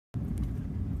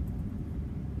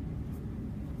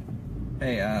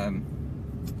Hey, I've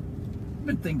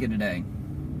been thinking today.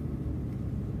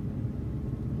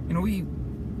 You know, we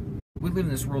live in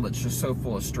this world that's just so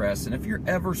full of stress, and if you're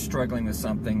ever struggling with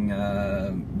something,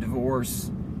 divorce,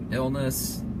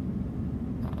 illness,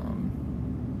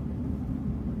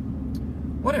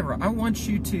 whatever, I want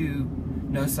you to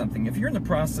know something. If you're in the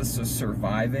process of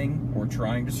surviving or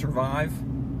trying to survive,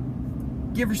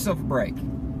 give yourself a break.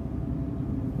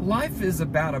 Life is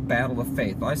about a battle of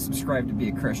faith. I subscribe to be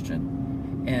a Christian.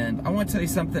 And I want to tell you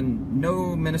something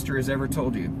no minister has ever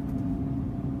told you.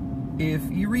 If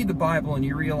you read the Bible and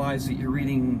you realize that you're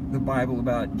reading the Bible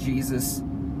about Jesus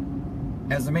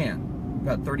as a man,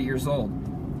 about 30 years old,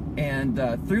 and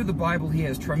through the Bible he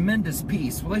has tremendous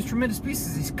peace. Well, his tremendous peace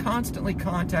is he's constantly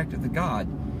contacted with God.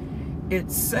 It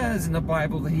says in the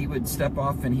Bible that he would step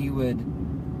off and he would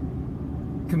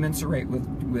commensurate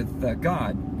with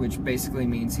God, which basically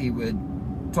means he would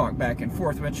talk back and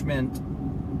forth, which meant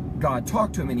God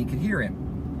talked to him and he could hear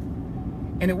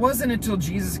him. And it wasn't until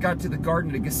Jesus got to the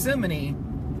Garden of Gethsemane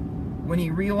when he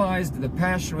realized the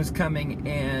passion was coming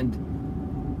and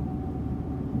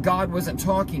God wasn't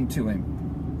talking to him.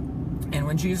 And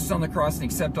when Jesus was on the cross and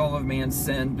accepted all of man's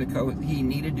sin because he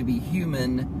needed to be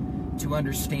human to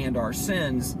understand our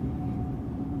sins,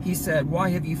 he said, "Why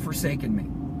have you forsaken me?"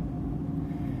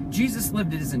 Jesus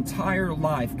lived his entire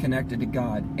life connected to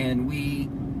God, and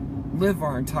we live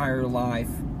our entire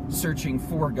life searching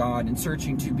for God and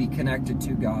searching to be connected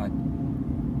to God.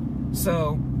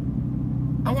 So,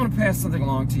 I want to pass something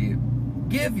along to you.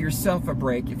 Give yourself a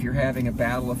break if you're having a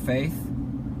battle of faith,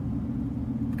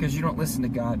 because you don't listen to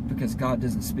God, because God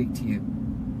doesn't speak to you.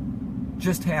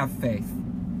 Just have faith.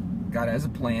 God has a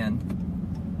plan,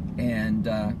 and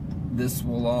this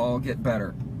will all get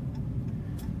better.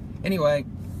 Anyway,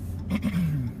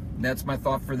 that's my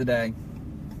thought for the day.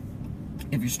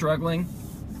 If you're struggling,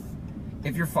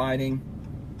 if you're fighting,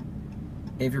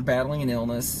 if you're battling an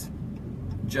illness,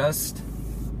 just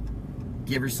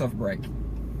give yourself a break.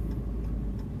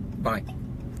 Bye.